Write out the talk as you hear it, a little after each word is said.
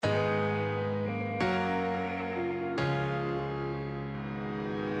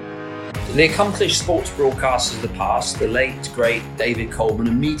The accomplished sports broadcaster of the past, the late, great David Coleman,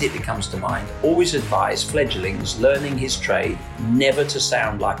 immediately comes to mind, always advised fledglings learning his trade never to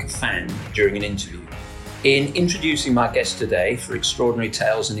sound like a fan during an interview. In introducing my guest today for Extraordinary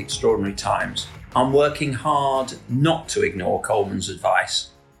Tales in Extraordinary Times, I'm working hard not to ignore Coleman's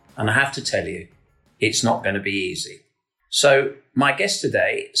advice, and I have to tell you, it's not going to be easy. So my guest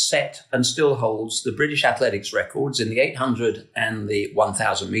today set and still holds the British athletics records in the 800 and the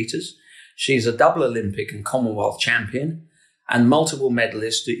 1,000 metres. She's a double Olympic and Commonwealth champion and multiple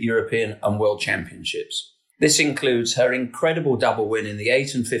medalist at European and World Championships. This includes her incredible double win in the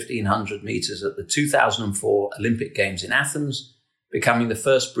 8 and 1,500 metres at the 2004 Olympic Games in Athens, becoming the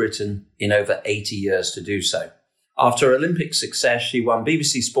first Briton in over 80 years to do so. After her Olympic success, she won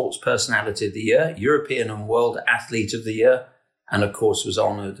BBC Sports Personality of the Year, European and World Athlete of the Year, and of course was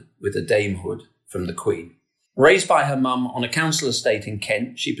honoured with a damehood from the Queen. Raised by her mum on a council estate in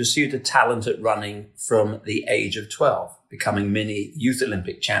Kent, she pursued a talent at running from the age of 12, becoming mini Youth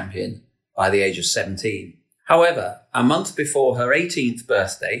Olympic champion by the age of 17. However, a month before her 18th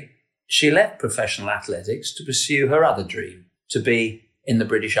birthday, she left professional athletics to pursue her other dream, to be in the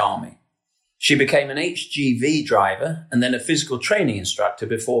British Army. She became an HGV driver and then a physical training instructor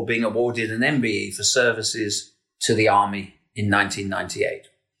before being awarded an MBE for services to the Army in 1998.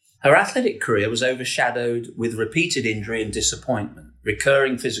 Her athletic career was overshadowed with repeated injury and disappointment.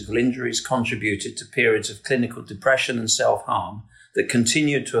 Recurring physical injuries contributed to periods of clinical depression and self-harm that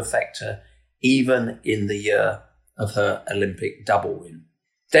continued to affect her even in the year of her Olympic double win.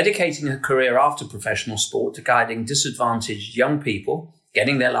 Dedicating her career after professional sport to guiding disadvantaged young people,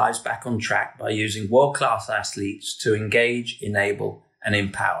 getting their lives back on track by using world-class athletes to engage, enable, and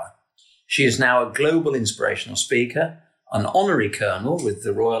empower. She is now a global inspirational speaker, an honorary colonel with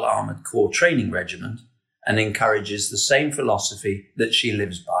the Royal Armoured Corps Training Regiment, and encourages the same philosophy that she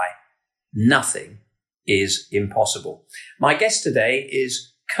lives by. Nothing is impossible. My guest today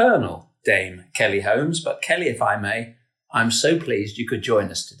is Colonel Dame Kelly Holmes, but Kelly, if I may, I'm so pleased you could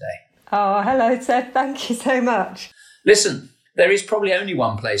join us today. Oh, hello, Ted. Thank you so much. Listen, there is probably only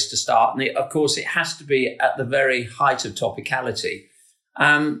one place to start, and of course it has to be at the very height of topicality.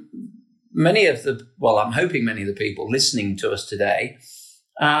 I'm hoping many of the people listening to us today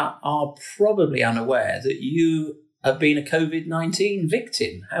are probably unaware that you have been a COVID-19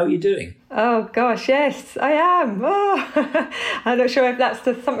 victim. How are you doing? Oh, gosh, yes, I am. Oh, I'm not sure if that's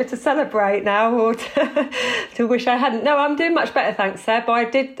something to celebrate now or to wish I hadn't. No, I'm doing much better, thanks, Seb. I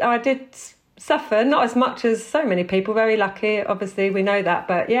did suffer, not as much as so many people, very lucky, obviously we know that,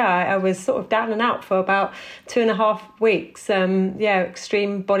 but yeah, I was sort of down and out for about 2.5 weeks.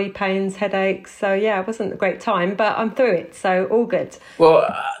 Extreme body pains, headaches, so yeah, it wasn't a great time, but I'm through it, so all good.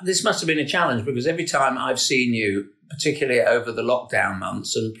 Well, this must have been a challenge, because every time I've seen you, particularly over the lockdown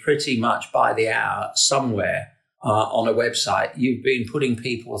months and pretty much by the hour somewhere on a website, you've been putting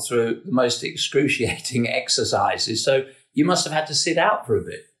people through the most excruciating exercises, so you must have had to sit out for a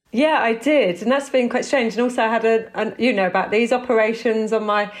bit. Yeah, I did. And that's been quite strange. And also I had you know about these operations on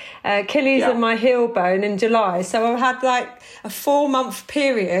my Achilles and my heel bone in July. So I've had like a 4-month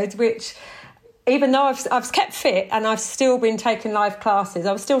period, which even though I've kept fit and I've still been taking live classes,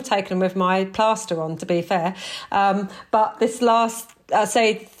 I was still taking them with my plaster on, to be fair. But this last,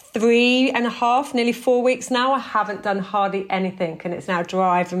 3.5, nearly 4 weeks now, I haven't done hardly anything, and it's now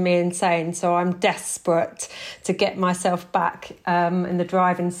driving me insane. So I'm desperate to get myself back in the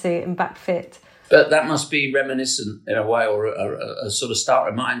driving seat and back fit. But that must be reminiscent in a way, or a sort of stark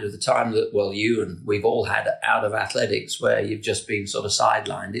reminder of the time that, well, you and we've all had out of athletics, where you've just been sort of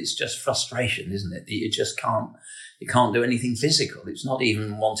sidelined. It's just frustration, isn't it? That you just can't do anything physical. It's not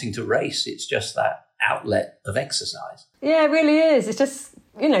even wanting to race. It's just that outlet of exercise. Yeah, it really is. It's just,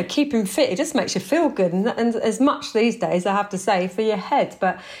 keeping fit, it just makes you feel good. And as much these days, I have to say, for your head.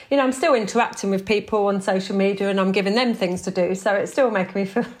 But, I'm still interacting with people on social media and I'm giving them things to do. So it's still making me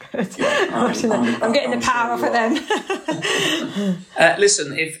feel good. Yeah, I'm getting the power off of them.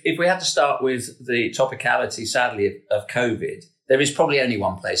 Listen, if we had to start with the topicality, sadly, of COVID, there is probably only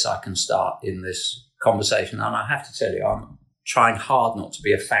one place I can start in this conversation. And I have to tell you, I'm trying hard not to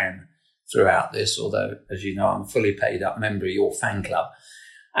be a fan throughout this, although, as you know, I'm a fully paid up member of your fan club.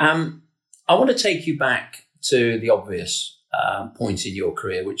 I want to take you back to the obvious point in your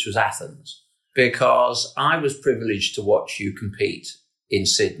career, which was Athens, because I was privileged to watch you compete in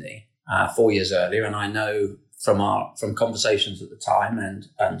Sydney 4 years earlier. And I know from conversations at the time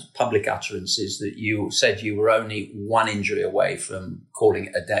and public utterances that you said you were only one injury away from calling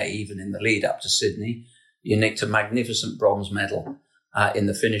it a day, even in the lead up to Sydney. You nicked a magnificent bronze medal in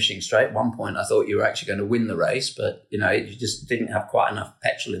the finishing straight. At one point, I thought you were actually going to win the race, but, you just didn't have quite enough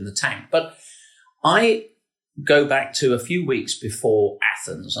petrol in the tank. But I go back to a few weeks before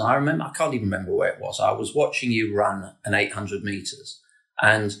Athens, and I can't even remember where it was. I was watching you run an 800 meters,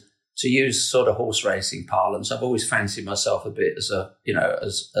 and to use sort of horse racing parlance, I've always fancied myself a bit as a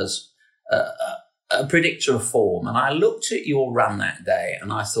predictor of form. And I looked at your run that day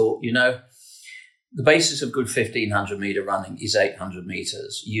and I thought, the basis of good 1,500 meter running is 800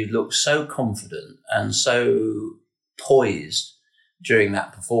 meters. You look so confident and so poised during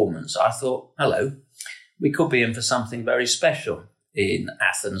that performance. I thought, hello, we could be in for something very special in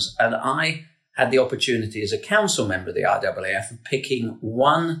Athens. And I had the opportunity as a council member of the IAAF of picking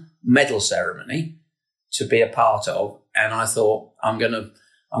one medal ceremony to be a part of. And I thought, I'm going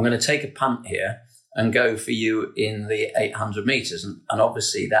to take a punt here and go for you in the 800 meters. And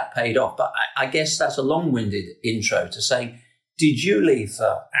obviously that paid off. But I guess that's a long-winded intro to saying, did you leave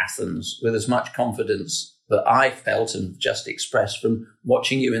for Athens with as much confidence that I felt and just expressed from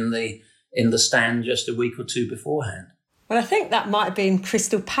watching you in the stand just a week or two beforehand? Well, I think that might have been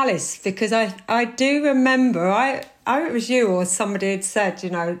Crystal Palace, because I do remember, it was you or somebody had said,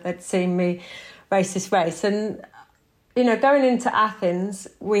 they'd seen me race this race. And, going into Athens,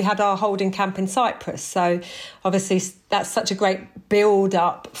 we had our holding camp in Cyprus. So obviously that's such a great build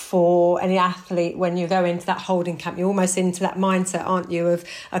up for any athlete when you go into that holding camp. You're almost into that mindset, aren't you, of,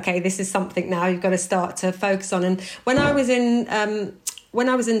 okay, this is something now you've got to start to focus on. And when I was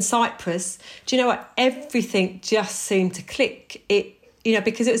in Cyprus, do you know what? Everything just seemed to click.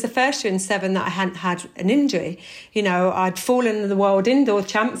 Because it was the first year in 7 that I hadn't had an injury. I'd fallen in the world indoor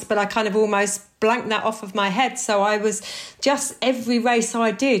champs, but I kind of almost blanked that off of my head. So I was just, every race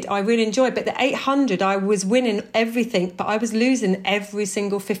I did, I really enjoyed. But the 800, I was winning everything, but I was losing every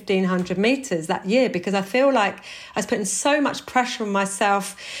single 1,500 metres that year, because I feel like I was putting so much pressure on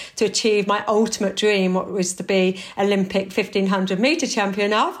myself to achieve my ultimate dream, what was to be Olympic 1,500 metre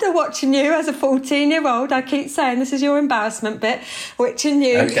champion. After watching you as a 14-year-old, I keep saying this is your embarrassment bit, watching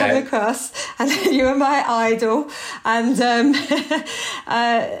you come across, and you were my idol. And,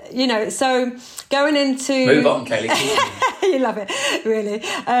 so going into... Move on, Kelly. You love it, really.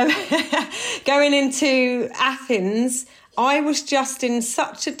 Going into Athens, I was just in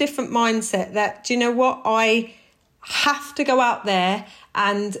such a different mindset that, do you know what? I have to go out there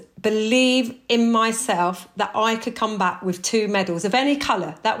and believe in myself that I could come back with 2 medals of any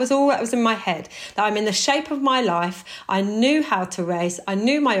colour. That was all that was in my head, that I'm in the shape of my life. I knew how to race. I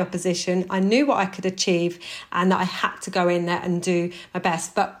knew my opposition. I knew what I could achieve, and that I had to go in there and do my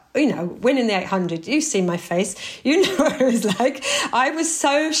best. But winning the 800, you see my face, you know what it was like. I was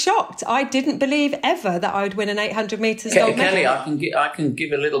so shocked. I didn't believe ever that I would win an 800 metres gold medal. Kelly, I can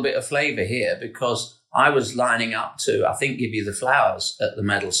give a little bit of flavour here, because I was lining up to, I think, give you the flowers at the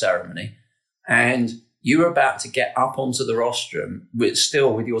medal ceremony, and you were about to get up onto the rostrum with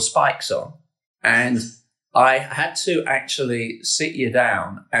your spikes on, and I had to actually sit you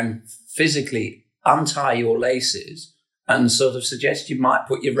down and physically untie your laces and sort of suggest you might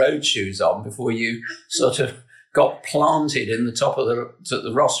put your road shoes on before you sort of got planted in the top of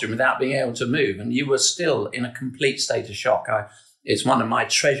the rostrum without being able to move, and you were still in a complete state of shock. It's one of my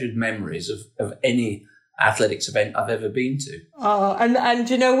treasured memories of any athletics event I've ever been to. Oh, and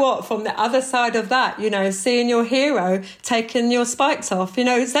you know what? From the other side of that, seeing your hero taking your spikes off,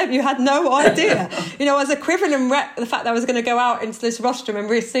 Seb, you had no idea. I was a quivering wreck the fact that I was going to go out into this rostrum and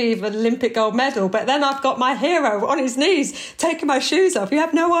receive an Olympic gold medal, but then I've got my hero on his knees taking my shoes off. You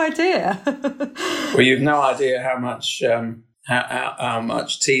have no idea. Well, you've no idea how much... How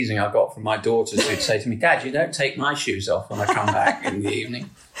much teasing I got from my daughters who'd say to me, "Dad, you don't take my shoes off when I come back in the evening."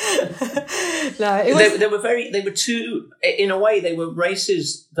 No, they were two, in a way, they were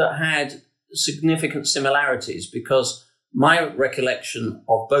races that had significant similarities, because my recollection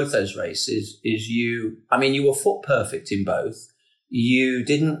of both those races is you were foot perfect in both. You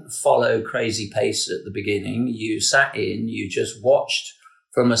didn't follow crazy pace at the beginning. You sat in, you just watched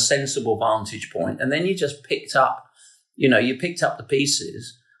from a sensible vantage point, and then you just picked up the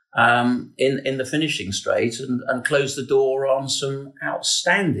pieces in the finishing straight and closed the door on some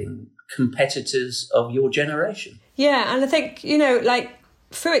outstanding competitors of your generation. Yeah, and I think,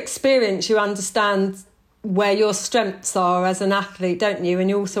 through experience, you understand where your strengths are as an athlete, don't you?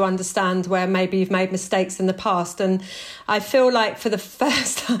 And you also understand where maybe you've made mistakes in the past. And I feel like for the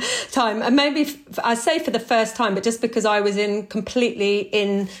first time, and maybe I say for the first time, but just because I was completely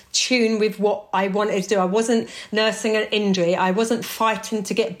in tune with what I wanted to do. I wasn't nursing an injury. I wasn't fighting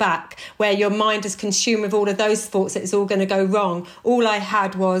to get back, where your mind is consumed with all of those thoughts that it's all going to go wrong. All I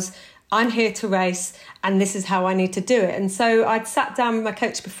had was, I'm here to race and this is how I need to do it. And so I'd sat down with my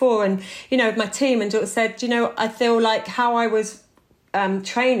coach before and, with my team and said, I feel like how I was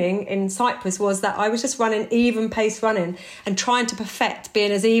training in Cyprus was that I was just running even pace running and trying to perfect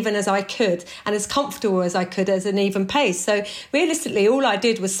being as even as I could and as comfortable as I could as an even pace. So realistically, all I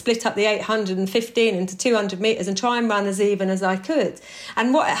did was split up the 815 into 200 metres and try and run as even as I could.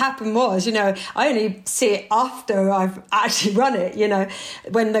 And what happened was, I only see it after I've actually run it,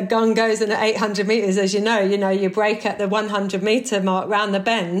 when the gun goes in at 800 metres, as you break at the 100 metre mark round the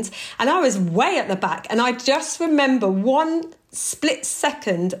bend. And I was way at the back. And I just remember one split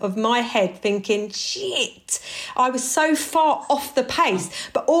second of my head thinking, shit, I was so far off the pace.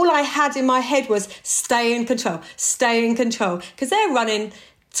 But all I had in my head was stay in control. Because they're running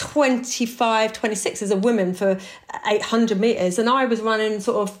 25, 26 as a woman for 800 metres. And I was running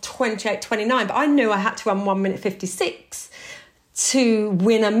sort of 28, 29. But I knew I had to run 1 minute 56 to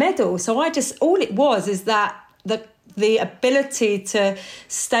win a medal. So all it was is that the ability to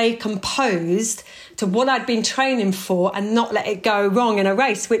stay composed to what I'd been training for and not let it go wrong in a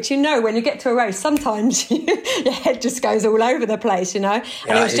race, which, when you get to a race, sometimes your head just goes all over the place, and it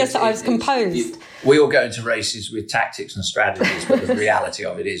was just that I was composed. We all go into races with tactics and strategies, but the reality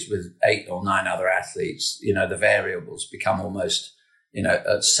of it is with 8 or 9 other athletes, the variables become almost,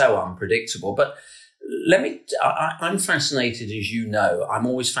 so unpredictable. But I'm fascinated, as you know, I'm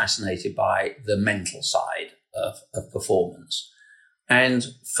always fascinated by the mental side of performance. And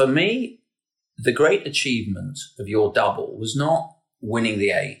for me, the great achievement of your double was not winning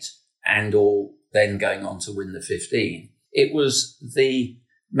the 8 and or then going on to win the 15. It was the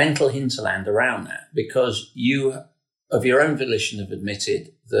mental hinterland around that, because you, of your own volition, have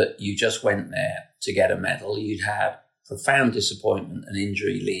admitted that you just went there to get a medal. You'd had profound disappointment and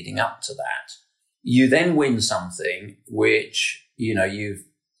injury leading up to that. You then win something which,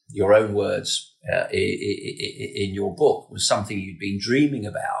 your own words in your book, was something you'd been dreaming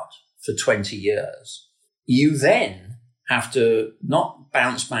about for 20 years. You then have to not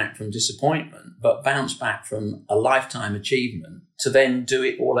bounce back from disappointment, but bounce back from a lifetime achievement to then do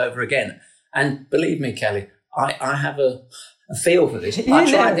it all over again. And believe me, Kelly, I have a feel for this. I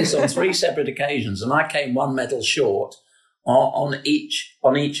tried this on 3 separate occasions and I came 1 medal short on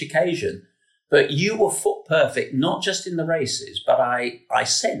each occasion. But you were foot perfect, not just in the races, but I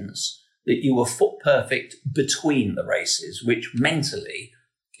sense that you were foot perfect between the races, which mentally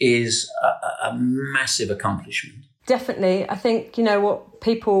is a massive accomplishment. Definitely. I think, what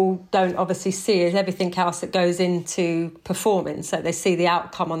people don't obviously see is everything else that goes into performing. So they see the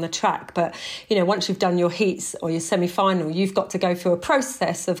outcome on the track. But, once you've done your heats or your semi-final, you've got to go through a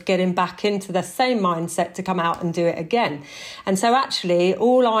process of getting back into the same mindset to come out and do it again. And so actually,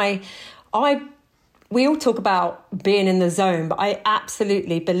 we all talk about being in the zone, but I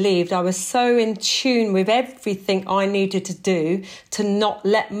absolutely believed I was so in tune with everything I needed to do to not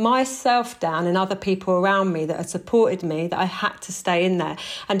let myself down and other people around me that had supported me, that I had to stay in there.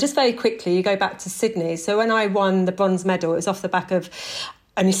 And just very quickly, you go back to Sydney. So when I won the bronze medal, it was off the back of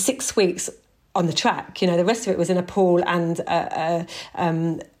only 6 weeks on the track. The rest of it was in a pool and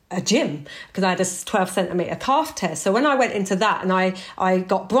a gym, because I had a 12 centimetre calf tear. So when I went into that and I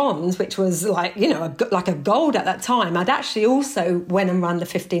got bronze, which was like a gold at that time, I'd actually also went and run the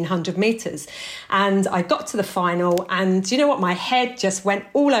 1500 metres. And I got to the final and my head just went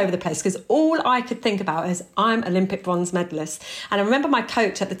all over the place, because all I could think about is I'm Olympic bronze medalist. And I remember my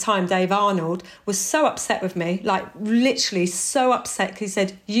coach at the time, Dave Arnold, was so upset with me, like literally so upset. He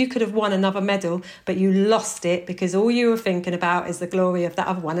said, you could have won another medal, but you lost it because all you were thinking about is the glory of that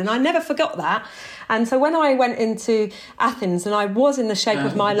other one. And I never forgot that. And so when I went into Athens and I was in the shape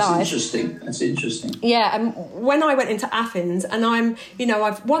of my life. That's interesting. Yeah. And when I went into Athens and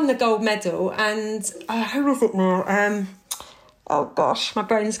I've won the gold medal and who was it now? Oh gosh, my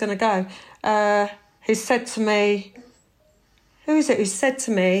brain's going to go. Who said to me, who is it who said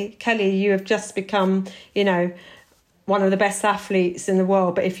to me, Kelly, you have just become, one of the best athletes in the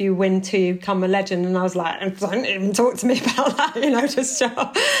world, but if you win 2, you become a legend. And I was like, don't even talk to me about that, just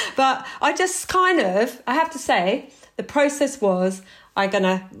shut. But I just I have to say, the process was, I'm going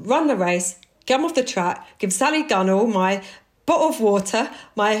to run the race, get off the track, give Sally Gunnell my bottle of water,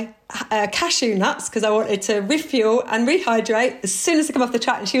 my cashew nuts, because I wanted to refuel and rehydrate as soon as I come off the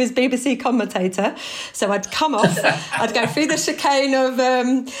track. And she was BBC commentator, so I'd come off, I'd go through the chicane of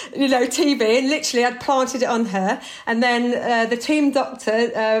TV, and literally I'd planted it on her. And then the team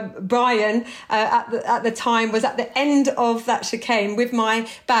doctor Brian at the time was at the end of that chicane with my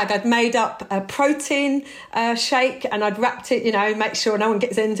bag. I'd made up a protein shake and I'd wrapped it, make sure no one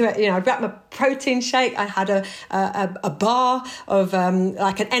gets into it. I'd wrapped my protein shake. I had a bar of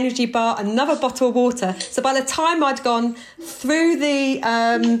like an energy energy bar, another bottle of water. So by the time I'd gone through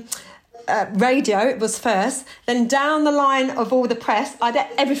the radio, it was first, then down the line of all the press, I did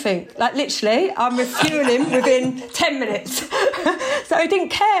everything. Like literally, I'm refueling within 10 minutes. So I didn't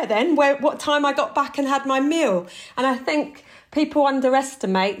care then what time I got back and had my meal. And I think people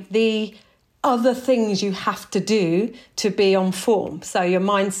underestimate the other things you have to do to be on form. So your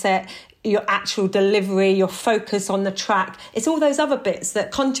mindset, your actual delivery, your focus on the track, it's all those other bits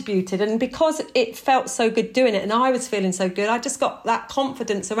that contributed. And because it felt so good doing it and I was feeling so good, I just got that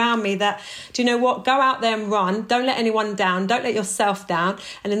confidence around me that, do you know what, go out there and run, don't let anyone down, don't let yourself down.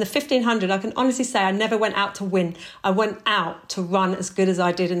 And in the 1500, I can honestly say I never went out to win. I went out to run as good as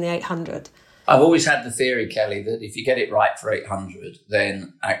I did in the 800. I've always had the theory, Kelly, that if you get it right for 800,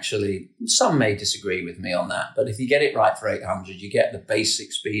 then actually, some may disagree with me on that, but if you get it right for 800, you get the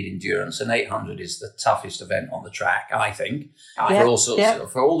basic speed endurance, and 800 is the toughest event on the track, I think,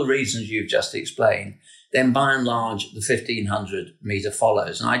 for all the reasons you've just explained. Then by and large, the 1500 metre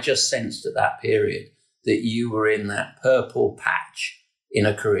follows. And I just sensed at that period that you were in that purple patch in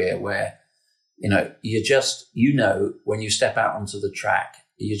a career where, when you step out onto the track,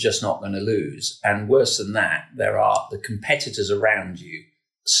 you're just not going to lose. And worse than that, there are the competitors around you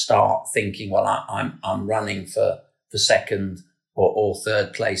start thinking, well, I'm running for second or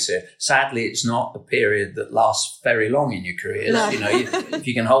third place here. Sadly, it's not a period that lasts very long in your careers. No. If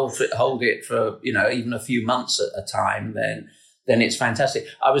you can hold it for, even a few months at a time, then it's fantastic.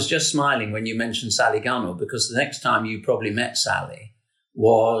 I was just smiling when you mentioned Sally Gunnell, because the next time you probably met Sally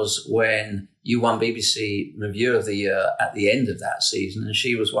was when you won BBC Review of the Year at the end of that season, and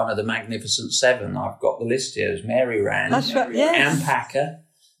she was one of the Magnificent Seven. I've got the list here. It was Mary Rand, Anne Packer,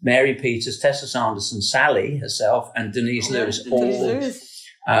 Mary Peters, Tessa Sanderson, Sally herself, and Denise Lewis, all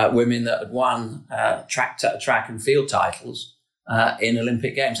women that had won track and field titles in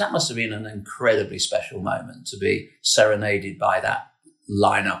Olympic Games. That must have been an incredibly special moment to be serenaded by that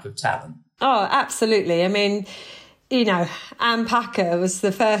lineup of talent. Oh, absolutely. I mean, Anne Packer was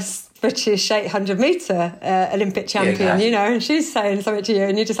the first British 800 metre Olympic champion, and she's saying something to you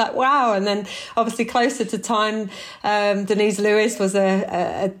and you're just like, wow. And then obviously closer to time, Denise Lewis was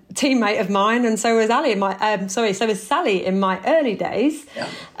a teammate of mine, and so was Sally in my early days. Yeah.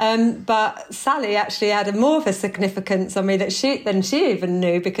 But Sally actually had more of a significance on me than she even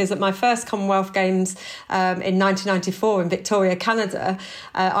knew, because at my first Commonwealth Games in 1994 in Victoria, Canada,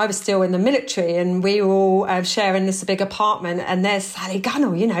 I was still in the military, and we were all sharing this big apartment, and there's Sally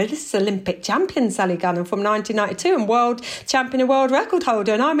Gunnell, this is Olympic champion Sally Gunnell from 1992 and world champion and world record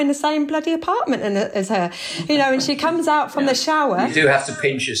holder, and I'm in the same bloody apartment as her, and she comes out from the shower. You do have to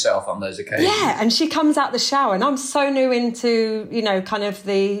pinch yourself on those occasions. Yeah, and she comes out the shower, and I'm so new into, kind of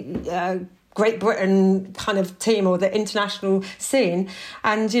the Great Britain kind of team or the international scene,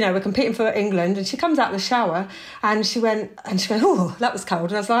 and we're competing for England, and she comes out of the shower and she went, oh, that was cold.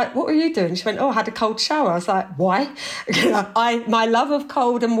 And I was like, what were you doing? She went, oh, I had a cold shower. I was like, why? My love of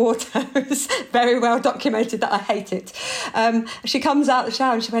cold and water is very well documented that I hate it. She comes out of the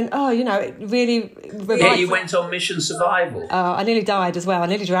shower and she went, oh, it really reminds me. You went on Mission Survival. Oh, I nearly died as well. I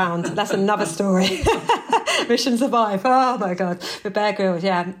nearly drowned. That's another story. Mission Survive. Oh my God. With Bear Grylls.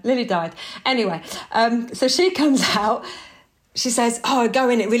 Yeah, nearly died. Anyway, so she comes out, she says, oh, go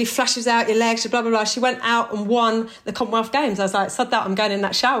in, it really flushes out your legs, blah, blah, blah. She went out and won the Commonwealth Games. I was like, sod that, I'm going in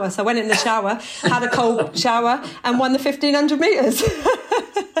that shower. So I went in the shower, had a cold shower, and won the 1500 metres.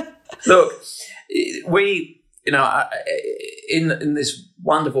 Look, we, in this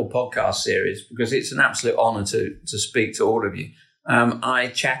wonderful podcast series, because it's an absolute honour to speak to all of you,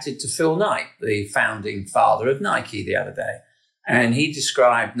 I chatted to Phil Knight, the founding father of Nike, the other day. And he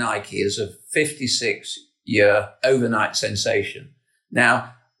described Nike as a 56-year overnight sensation.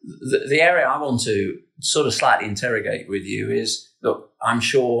 Now, the area I want to sort of slightly interrogate with you is, look, I'm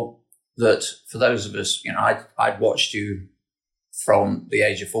sure that for those of us, I'd watched you from the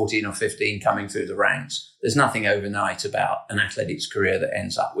age of 14 or 15 coming through the ranks. There's nothing overnight about an athletics career that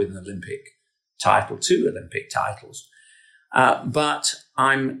ends up with an Olympic title, 2 Olympic titles. But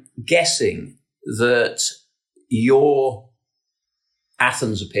I'm guessing that your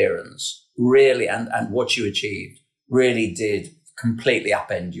Athens appearance really, and what you achieved, really did completely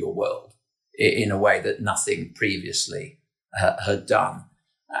upend your world in a way that nothing previously had done.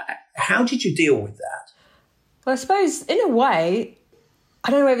 How did you deal with that? Well, I suppose in a way, I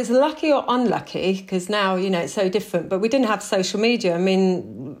don't know if it's lucky or unlucky, because now, it's so different, but we didn't have social media. I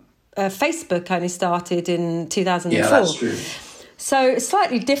mean, Facebook only started in 2004. Yeah, that's true. So it's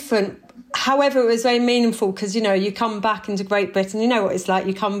slightly different. However, it was very meaningful because, you come back into Great Britain, you know what it's like.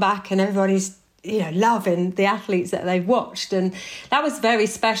 You come back and everybody's, loving the athletes that they've watched. And that was very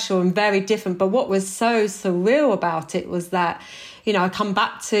special and very different. But what was so surreal about it was that, I come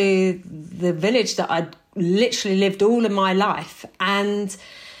back to the village that I'd literally lived all of my life. And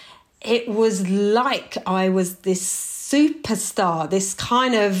it was like I was this superstar, this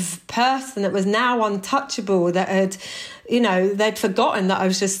kind of person that was now untouchable, that had, they'd forgotten that I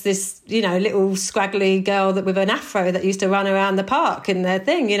was just this, little scraggly girl with an afro that used to run around the park and their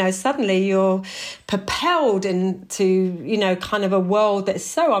thing. Suddenly you're propelled into, kind of a world that's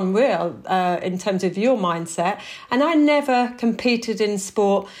so unreal in terms of your mindset. And I never competed in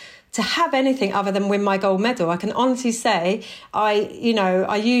sport to have anything other than win my gold medal. I can honestly say I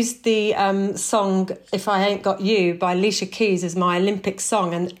used the song If I Ain't Got You by Alicia Keys as my Olympic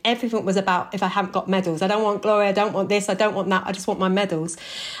song, and everything was about if I haven't got medals. I don't want glory, I don't want this, I don't want that, I just want my medals.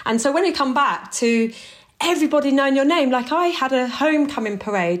 And so when you come back to everybody knowing your name, like I had a homecoming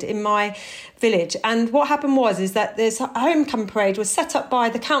parade in my village, and what happened is that this homecoming parade was set up by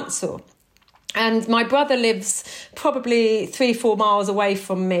the council. And my brother lives probably 3-4 miles away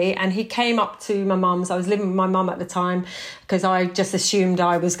from me, and he came up to my mum's. I was living with my mum at the time because I just assumed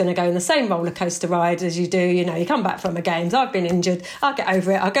I was going to go in the same roller coaster ride as you do. You come back from the games. I've been injured. I'll get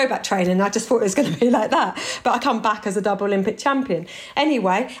over it. I'll go back training. I just thought it was going to be like that. But I come back as a double Olympic champion.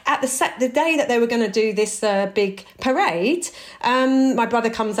 Anyway, at the day that they were going to do this big parade, my brother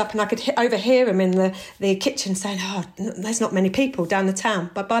comes up and I could overhear him in the kitchen saying, "Oh, there's not many people down the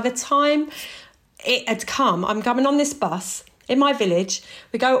town." But by the time it had come, I'm coming on this bus in my village.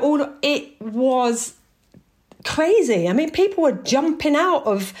 It was crazy. I mean, people were jumping out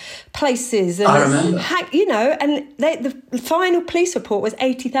of places. And, I remember. And the final police report was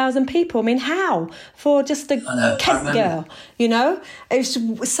 80,000 people. I mean, how? For just a Kent girl,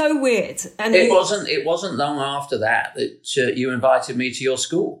 It was so weird. And it wasn't long after that you invited me to your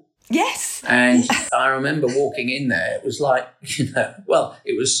school. Yes. And I remember walking in there. It was like,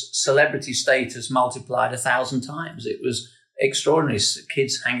 it was celebrity status multiplied 1,000 times. It was extraordinary.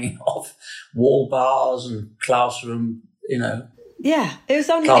 Kids hanging off wall bars and classroom, Yeah, it was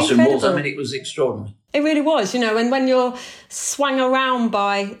classroom incredible. walls. I mean, it was extraordinary. It really was, and when you're swung around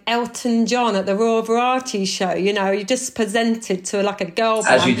by Elton John at the Royal Variety Show, you're just presented to like a girl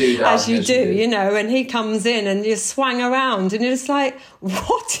band. As you do, and he comes in and you're swung around and you're just like,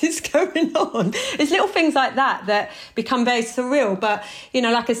 what is going on? It's little things like that become very surreal. But,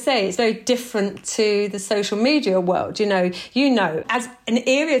 like I say, it's very different to the social media world. As an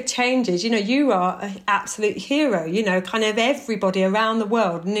area changes, you are an absolute hero. Kind of everybody around the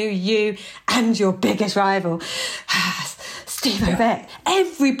world knew you and your biggest rival, Stephen Beck.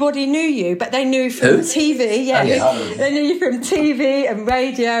 Everybody knew you, but they knew from TV. They knew you from TV and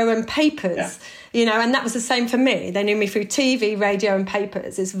radio and papers. And that was the same for me. They knew me through TV, radio and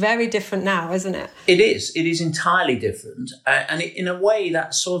papers. It's very different now, isn't it? It is. It is entirely different. And in a way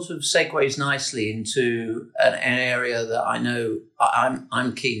that sort of segues nicely into an area that I know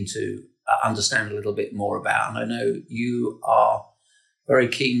I'm keen to understand a little bit more about. And I know you are very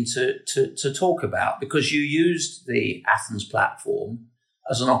keen to talk about, because you used the Athens platform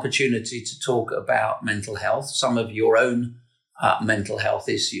as an opportunity to talk about mental health, some of your own mental health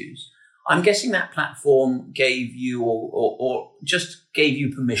issues. I'm guessing that platform gave you or just gave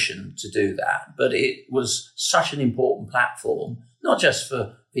you permission to do that, but it was such an important platform, not just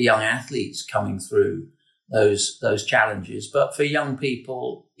for young athletes coming through those challenges, but for young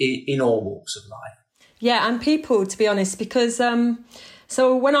people in all walks of life. Yeah, and people, to be honest, because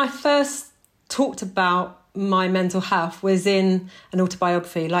so when I first talked about my mental health was in an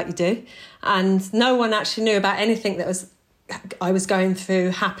autobiography, like you do, and no one actually knew about anything that I was going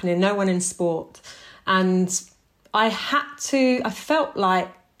through happening, no one in sport. And I felt like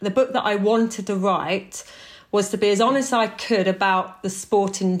the book that I wanted to write was to be as honest as I could about the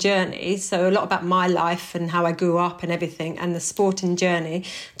sporting journey. So a lot about my life and how I grew up and everything, and the sporting journey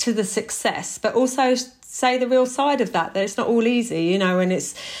to the success, but also say the real side of that it's not all easy, and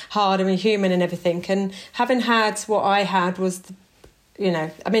it's hard and human and everything. And having had what I had was,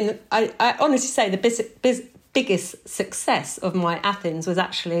 I honestly say the biggest success of my Athens was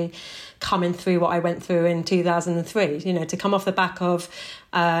actually coming through what I went through in 2003, to come off the back of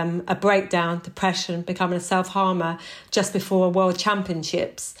a breakdown, depression, becoming a self-harmer just before World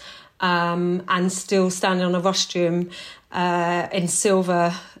Championships, and still standing on a rostrum in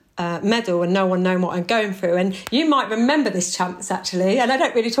silver medal and no one knowing what I'm going through. And you might remember this, champs, actually, and I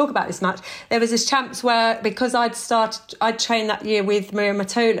don't really talk about this much. There was this champs where, because I'd trained that year with Maria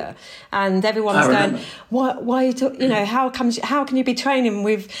Matola, and everyone was going, why you know, how can you be training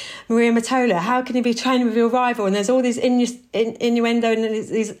with Maria Matola? How can you be training with your rival? And there's all these innuendo and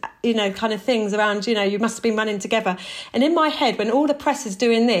these, you know, kind of things around, you know, you must have been running together. And in my head, when all the press is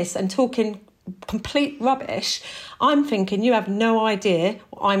doing this and talking complete rubbish, I'm thinking, you have no idea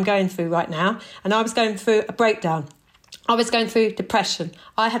what I'm going through right now. And I was going through a breakdown. I was going through depression.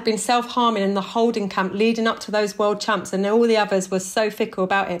 I had been self-harming in the holding camp leading up to those world champs, and all the others were so fickle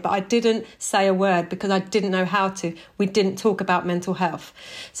about it, but I didn't say a word because I didn't know how to. We didn't talk about mental health.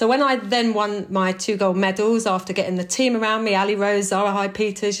 So when I then won my 2 gold medals after getting the team around me, Ali Rose, Zara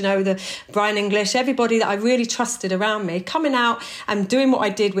Hyde-Peters, you know, the Brian English, everybody that I really trusted around me, coming out and doing what I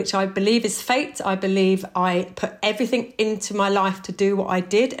did, which I believe is fate. I believe I put everything into my life to do what I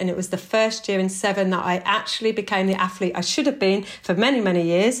did, and it was the first year in 7 that I actually became the athlete I should have been for many, many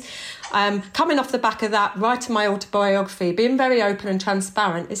years. Coming off the back of that, writing my autobiography, being very open and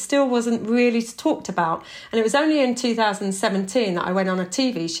transparent, it still wasn't really talked about. And it was only in 2017 that I went on a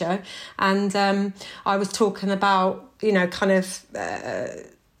TV show, and I was talking about, you know, kind of...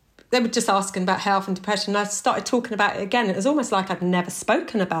 they were just asking about health and depression, and I started talking about it again. It was almost like I'd never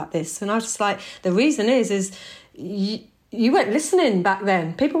spoken about this. And I was just like, the reason is you weren't listening back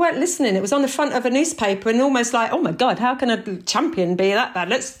then. People weren't listening. It was on the front of a newspaper, and almost like, oh my God, how can a champion be that bad?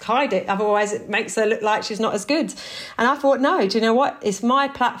 Let's hide it. Otherwise it makes her look like she's not as good. And I thought, no, do you know what? It's my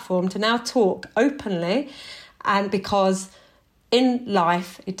platform to now talk openly. And because in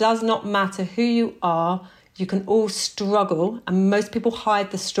life, it does not matter who you are. You can all struggle, and most people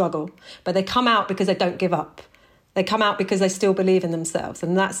hide the struggle, but they come out because they don't give up. They come out because they still believe in themselves,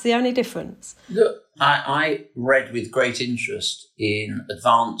 and that's the only difference. Look, I read with great interest in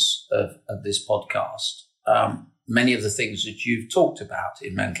advance of this podcast many of the things that you've talked about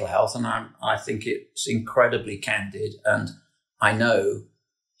in mental health, and I think it's incredibly candid, and I know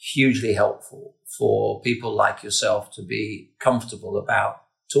hugely helpful for people like yourself to be comfortable about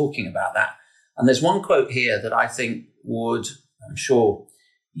talking about that. And there's one quote here that I think I'm sure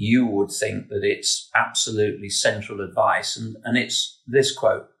you would think that it's absolutely central advice. And it's this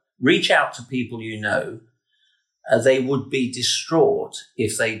quote: reach out to people you know. They would be distraught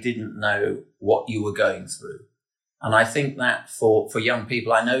if they didn't know what you were going through. And I think that for young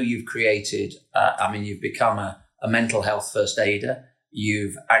people, I know you've created, you've become a mental health first aider.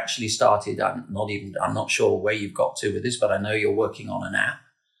 You've actually started, I'm not sure where you've got to with this, but I know you're working on an app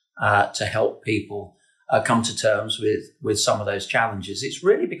to help people come to terms with some of those challenges. It's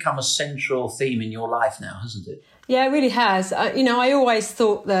really become a central theme in your life now, hasn't it? Yeah, it really has. I always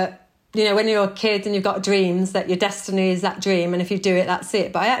thought that, when you're a kid and you've got dreams, that your destiny is that dream, and if you do it, that's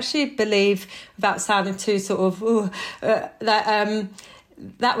it. But I actually believe, without sounding too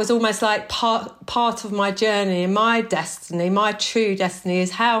that was almost like part of my journey, and my destiny, my true destiny,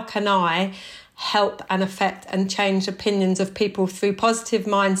 is how can I help and affect and change opinions of people through positive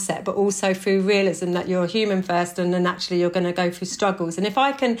mindset, but also through realism that you're a human first, and then naturally you're going to go through struggles. And if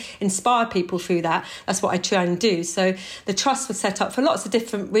I can inspire people through that, that's what I try and do. So the trust was set up for lots of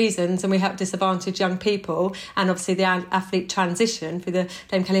different reasons, and we help disadvantaged young people, and obviously the athlete transition through the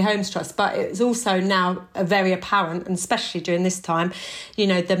Dame Kelly Holmes Trust. But it's also now very apparent, and especially during this time,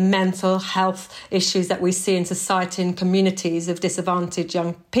 the mental health issues that we see in society and communities of disadvantaged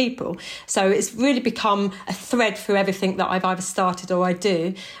young people. So it's really become a thread through everything that I've either started or I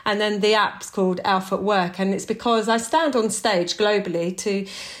do. And then the app's called Alpha at Work, and it's because I stand on stage globally to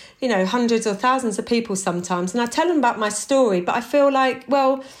hundreds or thousands of people sometimes, and I tell them about my story, but I feel like,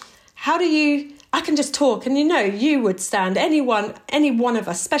 well, I can just talk, and you would stand, any one of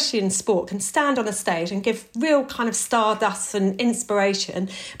us, especially in sport, can stand on a stage and give real kind of stardust and inspiration,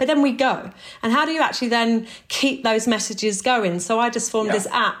 but then we go. And how do you actually then keep those messages going? So I just formed this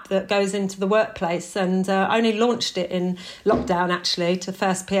app that goes into the workplace, and I only launched it in lockdown, actually, to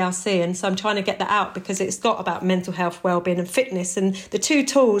First PLC. And so I'm trying to get that out because it's got about mental health, wellbeing and fitness. And the two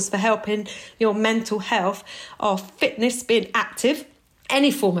tools for helping your mental health are fitness, being active, any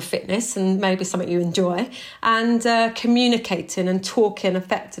form of fitness, and maybe something you enjoy, and communicating and talking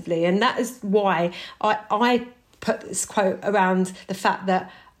effectively. And that is why I put this quote around the fact that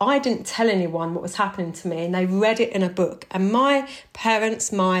I didn't tell anyone what was happening to me, and they read it in a book. And my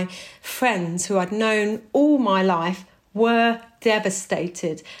parents, my friends who I'd known all my life, were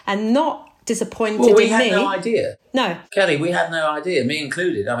devastated and not disappointed in me. Well, we had no idea. No. Kelly, we had no idea, me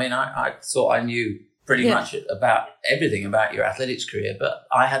included. I mean, I thought I knew pretty much about everything about your athletics career, but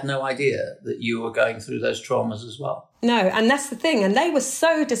I had no idea that you were going through those traumas as well. No, and that's the thing. And they were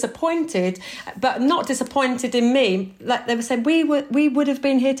so disappointed, but not disappointed in me. Like they were saying, we would have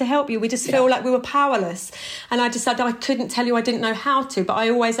been here to help you. We just feel like we were powerless. And I just said, I couldn't tell you, I didn't know how to, but I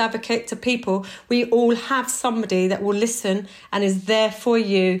always advocate to people, we all have somebody that will listen and is there for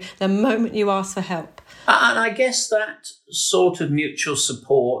you the moment you ask for help. And I guess that sort of mutual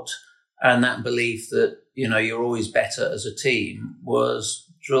support and that belief that, you're always better as a team was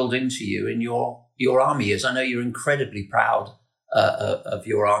drilled into you in your army years. I know you're incredibly proud of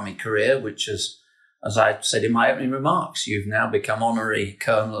your army career, which is, as I said in my opening remarks, you've now become honorary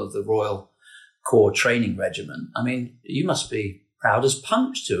colonel of the Royal Corps Training Regiment. I mean, you must be proud as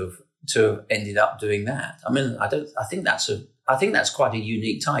punch to have ended up doing that. I mean, I think that's quite a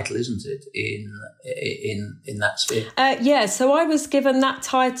unique title, isn't it? In that sphere. Yeah. So I was given that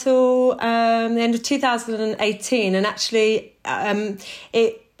title the end of 2018, and actually,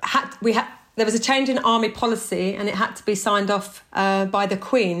 there was a change in army policy, and it had to be signed off by the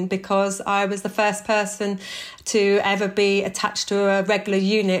Queen, because I was the first person to ever be attached to a regular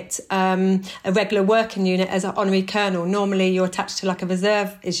unit, a regular working unit as an honorary colonel. Normally you're attached to like a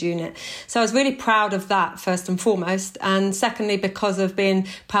reservist unit. So I was really proud of that, first and foremost. And secondly, because of being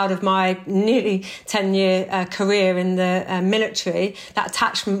proud of my nearly 10-year career in the military, that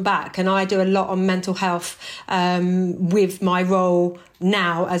attachment back. And I do a lot on mental health with my role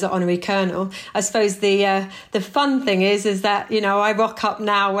now as an honorary colonel. I suppose the fun thing is that, I rock up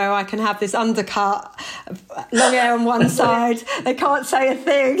now where I can have this undercut, long hair on one side, they can't say a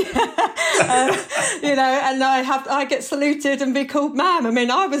thing, and I get saluted and be called ma'am. I mean,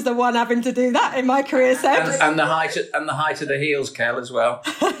 I was the one having to do that in my career, Seb. And the height of the heels, Kel, as well.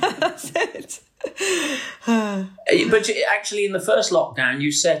 That's it. But actually, in the first lockdown,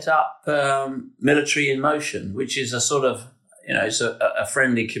 you set up Military in Motion, which is a sort of, it's a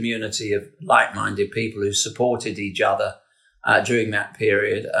friendly community of like-minded people who supported each other during that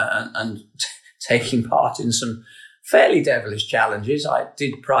period and taking part in some fairly devilish challenges. I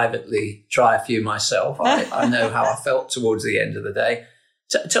did privately try a few myself. I know how I felt towards the end of the day.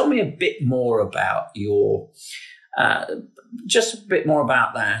 Tell me a bit more about just a bit more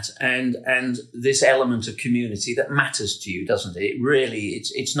about that and this element of community that matters to you, doesn't it? It really,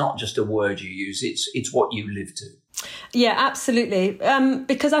 it's not just a word you use, it's what you live to. Yeah, absolutely.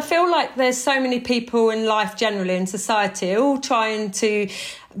 Because I feel like there's so many people in life generally, in society, all trying to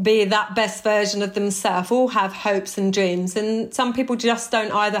be that best version of themselves, all have hopes and dreams. And some people just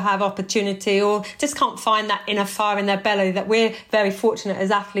don't either have opportunity or just can't find that inner fire in their belly that we're very fortunate as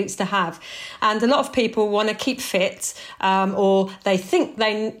athletes to have. And a lot of people want to keep fit or they think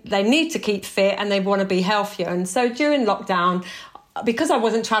they need to keep fit and they want to be healthier. And so during lockdown, because I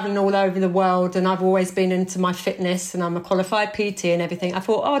wasn't travelling all over the world and I've always been into my fitness and I'm a qualified PT and everything, I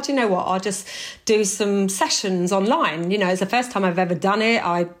thought, do you know what? I'll just do some sessions online. It's the first time I've ever done it.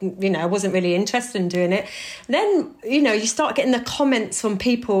 I wasn't really interested in doing it. Then, you start getting the comments from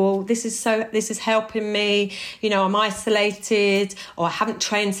people, this is helping me. I'm isolated, or I haven't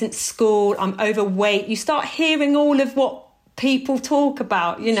trained since school. I'm overweight. You start hearing all of what people talk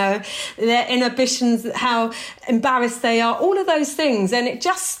about, their inhibitions, how embarrassed they are, all of those things. And it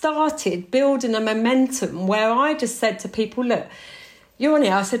just started building a momentum where I just said to people, look, you're on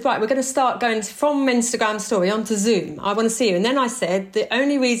here. I said, right, we're going to start going from Instagram story onto Zoom. I want to see you. And then I said, the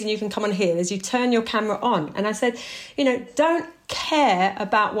only reason you can come on here is you turn your camera on. And I said, don't care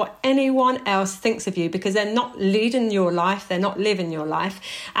about what anyone else thinks of you, because they're not leading your life, they're not living your life,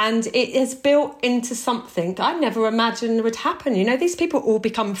 and it is built into something I never imagined would happen. These people all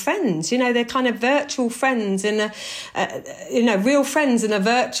become friends. They're kind of virtual friends in real friends in a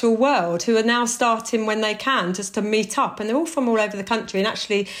virtual world who are now starting when they can just to meet up, and they're all from all over the country. And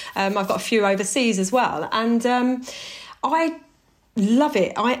actually, I've got a few overseas as well, and I love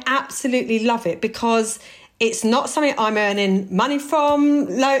it. I absolutely love it because it's not something I'm earning money from.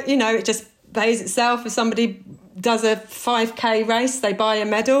 It just pays itself. If somebody does a 5K race, they buy a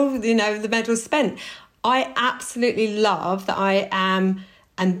medal, the medal's spent. I absolutely love that I am,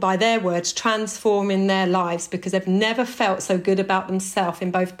 and by their words, transforming their lives, because they've never felt so good about themselves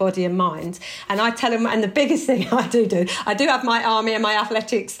in both body and mind. And I tell them, and the biggest thing I do have my army and my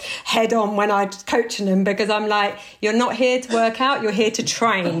athletics head on when I'm coaching them, because I'm like, you're not here to work out, you're here to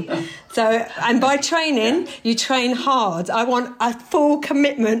train. So, and by training, you train hard. I want a full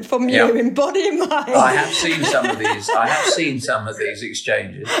commitment from you in body and mind. I have seen some of these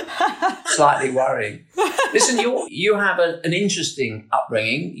exchanges. Slightly worrying. Listen, you have an interesting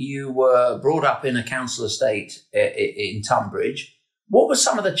upbringing. You were brought up in a council estate in Tunbridge, What were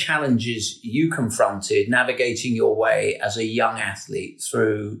some of the challenges you confronted navigating your way as a young athlete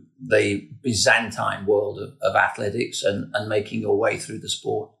through the Byzantine world of athletics and making your way through the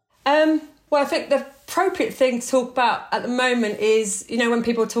sport? Well, I think the appropriate thing to talk about at the moment is, when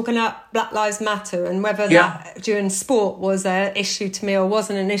people are talking about Black Lives Matter and whether that during sport was an issue to me or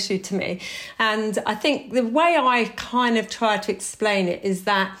wasn't an issue to me. And I think the way I kind of try to explain it is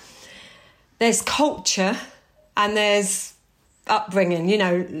that there's culture and there's upbringing,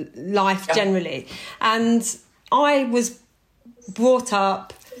 life generally. And I was brought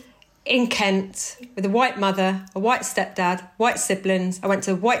up in Kent with a white mother, a white stepdad, white siblings. I went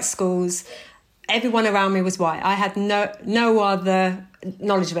to white schools. Everyone around me was white. I had no other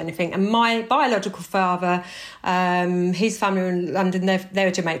knowledge of anything. And my biological father, his family were in London,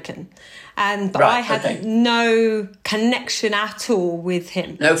 they're Jamaican. But I had no connection at all with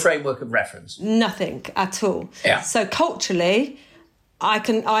him. No framework of reference. Nothing at all. Yeah. So culturally,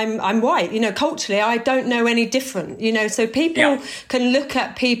 I'm white. Culturally, I don't know any different. So people can look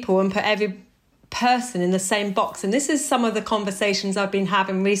at people and put every person in the same box. And this is some of the conversations I've been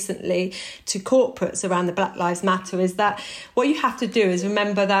having recently to corporates around the Black Lives Matter, is that what you have to do is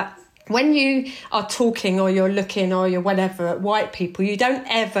remember that when you are talking or you're looking or you're whatever at white people, you don't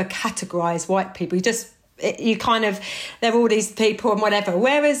ever categorise white people. They're all these people and whatever.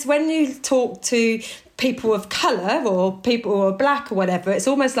 Whereas when you talk to people of colour or people who are black or whatever, it's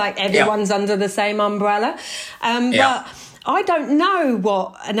almost like everyone's under the same umbrella. But I don't know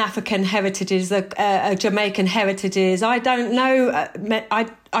what an African heritage is, a Jamaican heritage is. I don't know.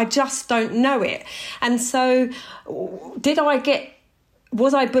 I just don't know it. And so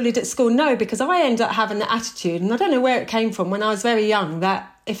was I bullied at school? No, because I ended up having the attitude, and I don't know where it came from when I was very young, that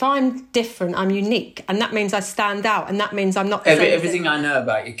if I'm different, I'm unique, and that means I stand out, and that means I'm not the same. Everything I know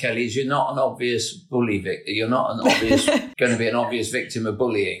about you, Kelly, is you're not an obvious bully victim. You're not going to be an obvious victim of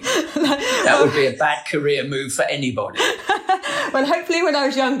bullying. That would be a bad career move for anybody. Well, hopefully when I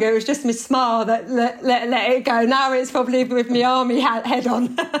was younger, it was just my smile that let it go. Now it's probably with my army head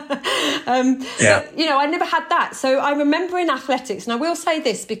on. But, I never had that. So I remember in athletics, and I will say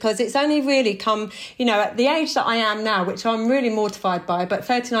this because it's only really come, at the age that I am now, which I'm really mortified by, but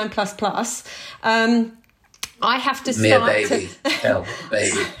 39 plus, I have to start...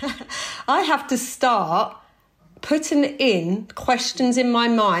 baby. I have to start putting in questions in my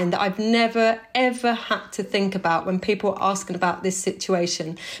mind that I've never, ever had to think about when people are asking about this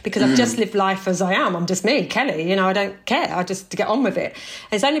situation, because I've just lived life as I am. I'm just me, Kelly. I don't care. I just get on with it.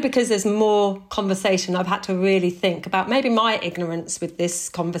 It's only because there's more conversation I've had to really think about maybe my ignorance with this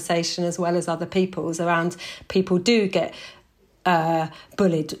conversation as well as other people's around people do get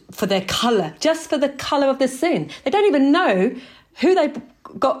bullied for their colour, just for the colour of the skin. They don't even know who they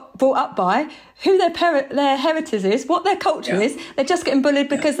got brought up by, who their heritage is, what their culture is. They're just getting bullied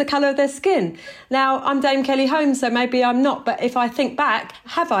because the colour of their skin. Now, I'm Dame Kelly Holmes, so maybe I'm not, but if I think back,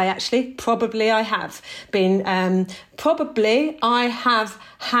 have I actually? Probably I have been. Probably I have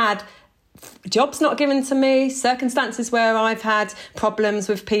had jobs not given to me, circumstances where I've had problems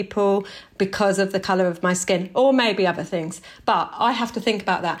with people because of the colour of my skin, or maybe other things. But I have to think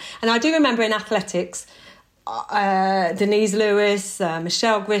about that. And I do remember in athletics, Denise Lewis,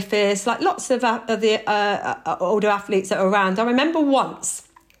 Michelle Griffiths, like lots of the older athletes that are around. I remember once,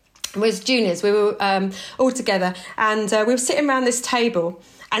 it was juniors, we were all together, and we were sitting around this table,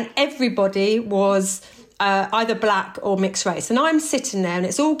 and everybody was either black or mixed race. And I'm sitting there, and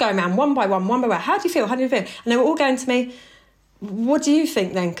it's all going around one by one. How do you feel? How do you feel? And they were all going to me, what do you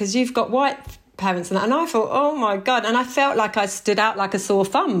think then? Because you've got white parents and that. And I thought, oh my God. And I felt like I stood out like a sore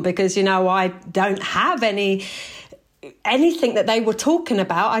thumb because, I don't have anything that they were talking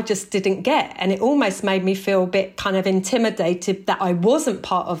about. I just didn't get. And it almost made me feel a bit kind of intimidated that I wasn't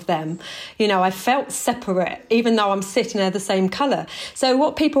part of them. I felt separate, even though I'm sitting there the same colour. So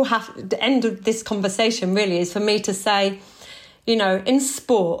what people have, the end of this conversation really is for me to say, in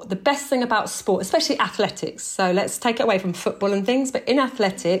sport, the best thing about sport, especially athletics, so let's take it away from football and things, but in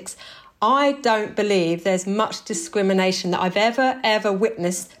athletics, I don't believe there's much discrimination that I've ever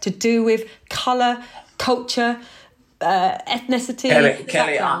witnessed to do with colour, culture, ethnicity.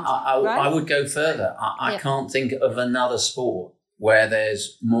 Kelly, I would go further. I can't think of another sport where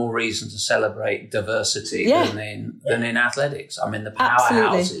there's more reason to celebrate diversity than in athletics. I mean, the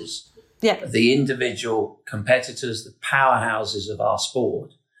powerhouses, the individual competitors, the powerhouses of our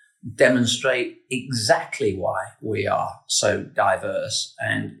sport demonstrate exactly why we are so diverse.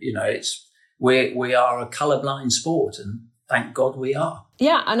 And, we are a colourblind sport, and thank God we are.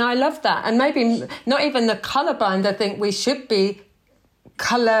 Yeah, and I love that. And maybe not even the colourblind, I think we should be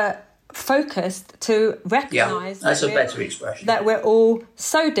colour focused to recognise that's a better expression. That we're all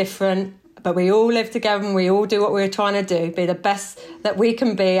so different, but we all live together and we all do what we're trying to do, be the best that we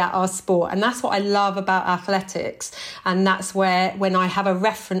can be at our sport. And that's what I love about athletics. And that's where, when I have a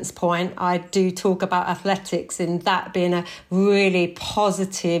reference point, I do talk about athletics in that being a really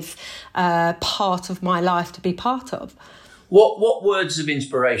positive part of my life to be part of. What words of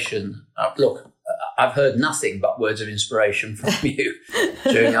inspiration? Look, I've heard nothing but words of inspiration from you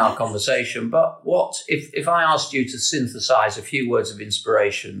during our conversation. But what if I asked you to synthesize a few words of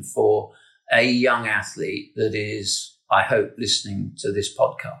inspiration for a young athlete that is, I hope, listening to this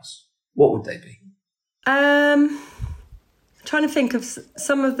podcast? What would they be? Trying to think of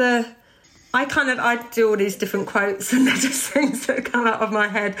some of the... I do all these different quotes and they're just things that come out of my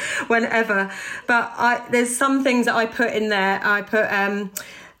head whenever. But there's some things that I put in there. I put...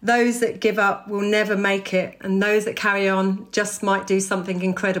 those that give up will never make it, and those that carry on just might do something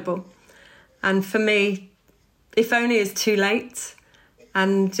incredible. And for me, if only it's too late,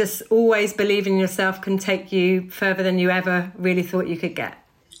 and just always believe in yourself can take you further than you ever really thought you could get.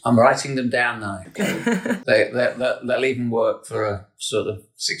 I'm writing them down now. They'll even work for a sort of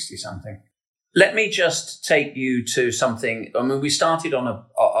 60-something. Let me just take you to something. I mean, we started on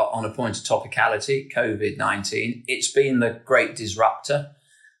a point of topicality, COVID-19. It's been the great disruptor.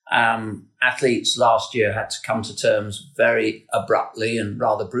 Athletes last year had to come to terms very abruptly and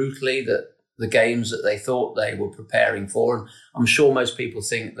rather brutally that the games that they thought they were preparing for, and I'm sure most people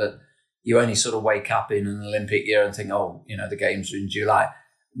think that you only sort of wake up in an Olympic year and think, oh, the games are in July.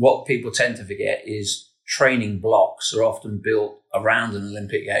 What people tend to forget is training blocks are often built around an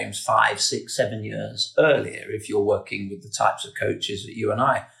Olympic Games 5, 6, 7 years earlier if you're working with the types of coaches that you and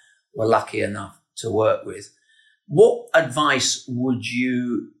I were lucky enough to work with. What advice would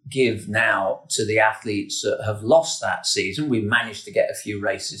you give now to the athletes that have lost that season? We managed to get a few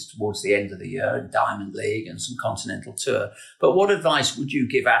races towards the end of the year in Diamond League and some Continental Tour. But what advice would you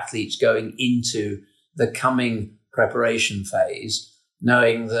give athletes going into the coming preparation phase,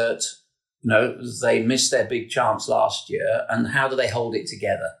 knowing that they missed their big chance last year, and how do they hold it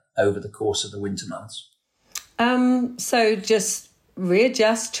together over the course of the winter months? So just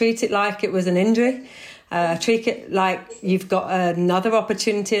readjust, treat it like it was an injury. Treat it like you've got another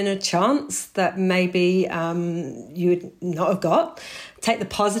opportunity and a chance that maybe you would not have got. Take the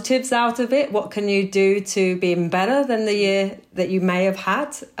positives out of it. What can you do to be even better than the year that you may have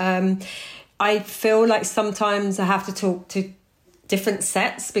had? I feel like sometimes I have to talk to different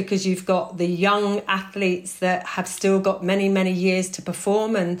sets because you've got the young athletes that have still got many, many years to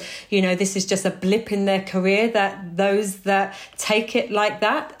perform. And, this is just a blip in their career, that those that take it like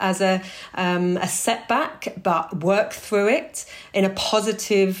that as a setback, but work through it in a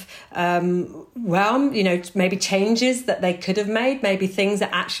positive realm, maybe changes that they could have made, maybe things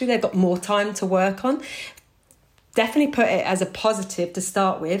that actually they've got more time to work on. Definitely put it as a positive to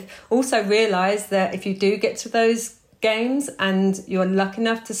start with. Also realise that if you do get to those games and you're lucky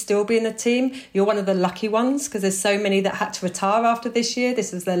enough to still be in the team, you're one of the lucky ones, because there's so many that had to retire after this year.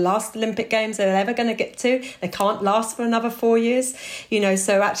 This is their last Olympic Games they're ever going to get to. They can't last for another 4 years,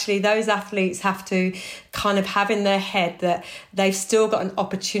 so actually those athletes have to kind of have in their head that they've still got an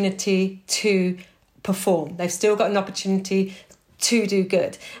opportunity to perform. They've still got an opportunity to do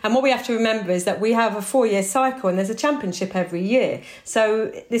good. And what we have to remember is that we have a 4-year cycle and there's a championship every year.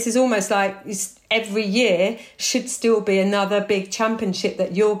 So this is almost like every year should still be another big championship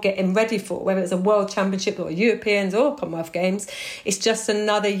that you're getting ready for, whether it's a world championship or Europeans or Commonwealth Games. It's just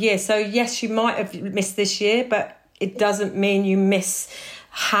another year. So yes, you might have missed this year, but it doesn't mean you miss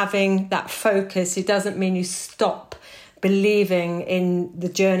having that focus. It doesn't mean you stop believing in the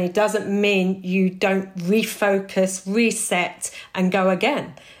journey. Doesn't mean you don't refocus, reset and go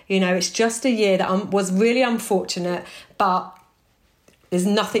again. It's just a year that was really unfortunate, but there's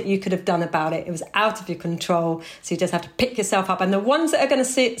nothing you could have done about it. It was out of your control. So you just have to pick yourself up. And the ones that are going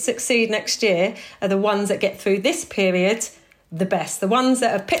to succeed next year are the ones that get through this period the best. The ones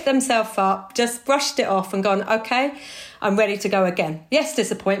that have picked themselves up, just brushed it off and gone, okay, I'm ready to go again. Yes,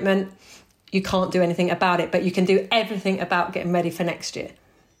 disappointment. You can't do anything about it, but you can do everything about getting ready for next year.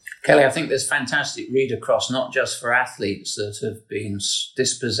 Kelly, I think there's fantastic read across, not just for athletes that have been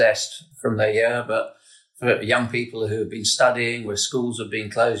dispossessed from their year, but for young people who have been studying, where schools have been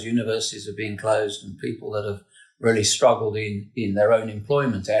closed, universities have been closed, and people that have really struggled in their own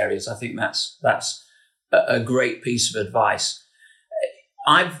employment areas. I think that's a great piece of advice.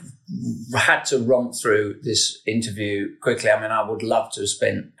 I've had to romp through this interview quickly. I mean, I would love to have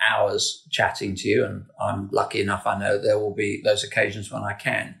spent hours chatting to you, and I'm lucky enough, I know there will be those occasions when I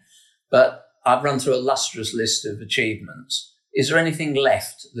can. But I've run through a lustrous list of achievements. Is there anything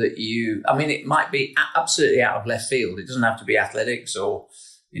left that it might be absolutely out of left field. It doesn't have to be athletics or,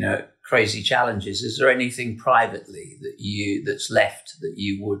 crazy challenges. Is there anything privately that's left that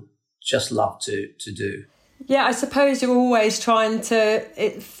you would just love to do? Yeah, I suppose you're always trying to,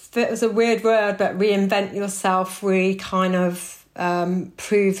 it was a weird word, but reinvent yourself, really kind of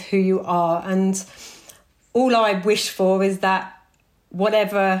prove who you are. And all I wish for is that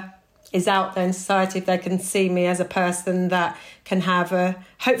whatever is out there in society, if they can see me as a person that can have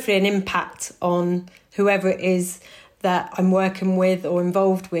hopefully an impact on whoever it is that I'm working with or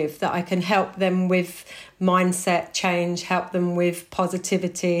involved with, that I can help them with mindset change, help them with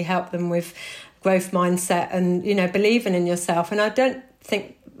positivity, help them with growth mindset and, believing in yourself. And I don't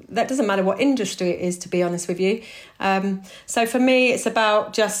think that doesn't matter what industry it is, to be honest with you. So for me, it's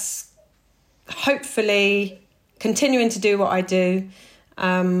about just hopefully continuing to do what I do,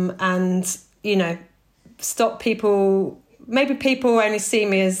 and, stop people. Maybe people only see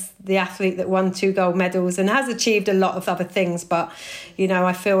me as the athlete that won 2 gold medals and has achieved a lot of other things. But,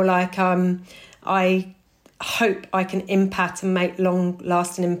 I feel like I hope I can impact and make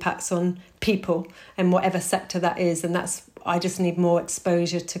long-lasting impacts on people in whatever sector that is. And I just need more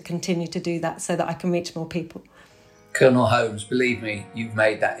exposure to continue to do that so that I can reach more people. Colonel Holmes, believe me, you've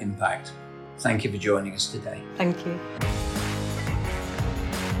made that impact. Thank you for joining us today. Thank you.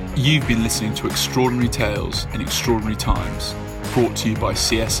 You've been listening to Extraordinary Tales in Extraordinary Times, brought to you by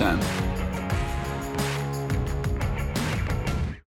CSN.